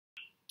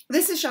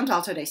This is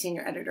Chantal Today,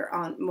 Senior Editor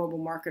on Mobile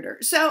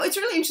Marketer. So it's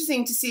really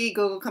interesting to see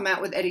Google come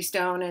out with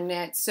Eddystone,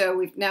 and so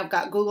we've now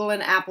got Google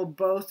and Apple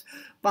both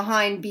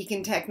behind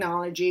beacon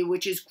technology,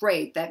 which is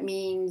great. That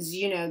means,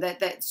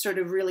 that sort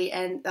of really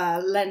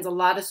lends a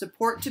lot of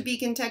support to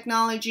beacon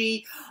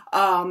technology,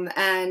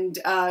 and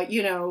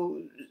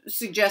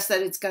suggests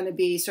that it's going to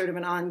be sort of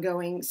an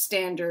ongoing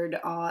standard,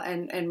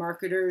 and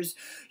marketers,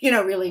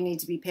 really need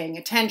to be paying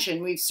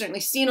attention. We've certainly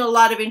seen a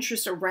lot of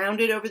interest around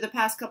it over the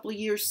past couple of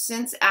years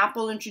since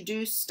Apple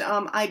introduced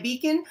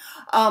iBeacon,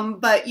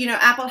 but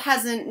Apple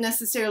hasn't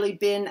necessarily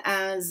been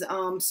as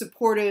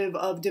supportive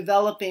of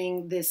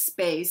developing this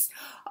space,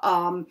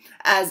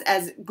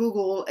 as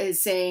Google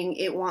is saying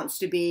it wants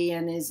to be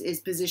and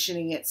is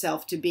positioning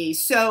itself to be.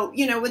 So,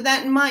 with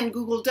that in mind,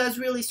 Google does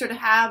really sort of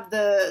have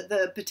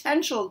the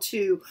potential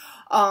to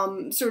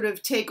sort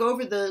of take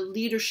over the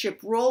leadership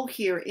role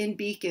here in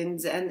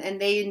beacons, and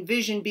they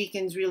envision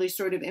beacons really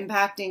sort of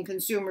impacting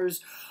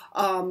consumers,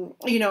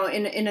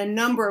 in a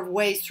number of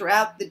ways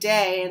throughout the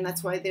day, and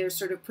that's why they're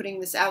sort of putting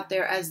this out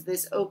there as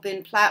this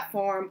open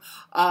platform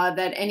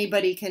that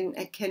anybody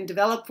can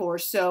develop for.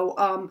 So,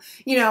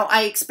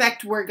 I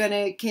expect we're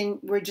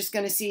just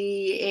gonna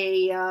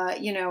see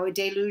a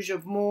deluge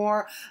of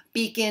more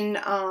beacon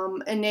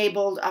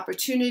enabled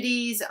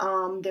opportunities.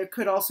 There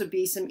could also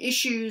be some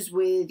issues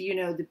with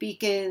the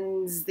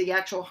beacons, the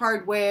actual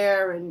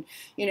hardware, and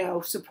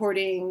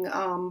supporting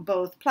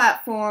both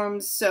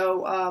platforms.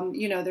 So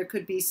there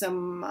could be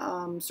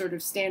some sort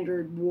of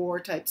standard war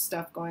type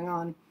stuff going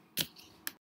on.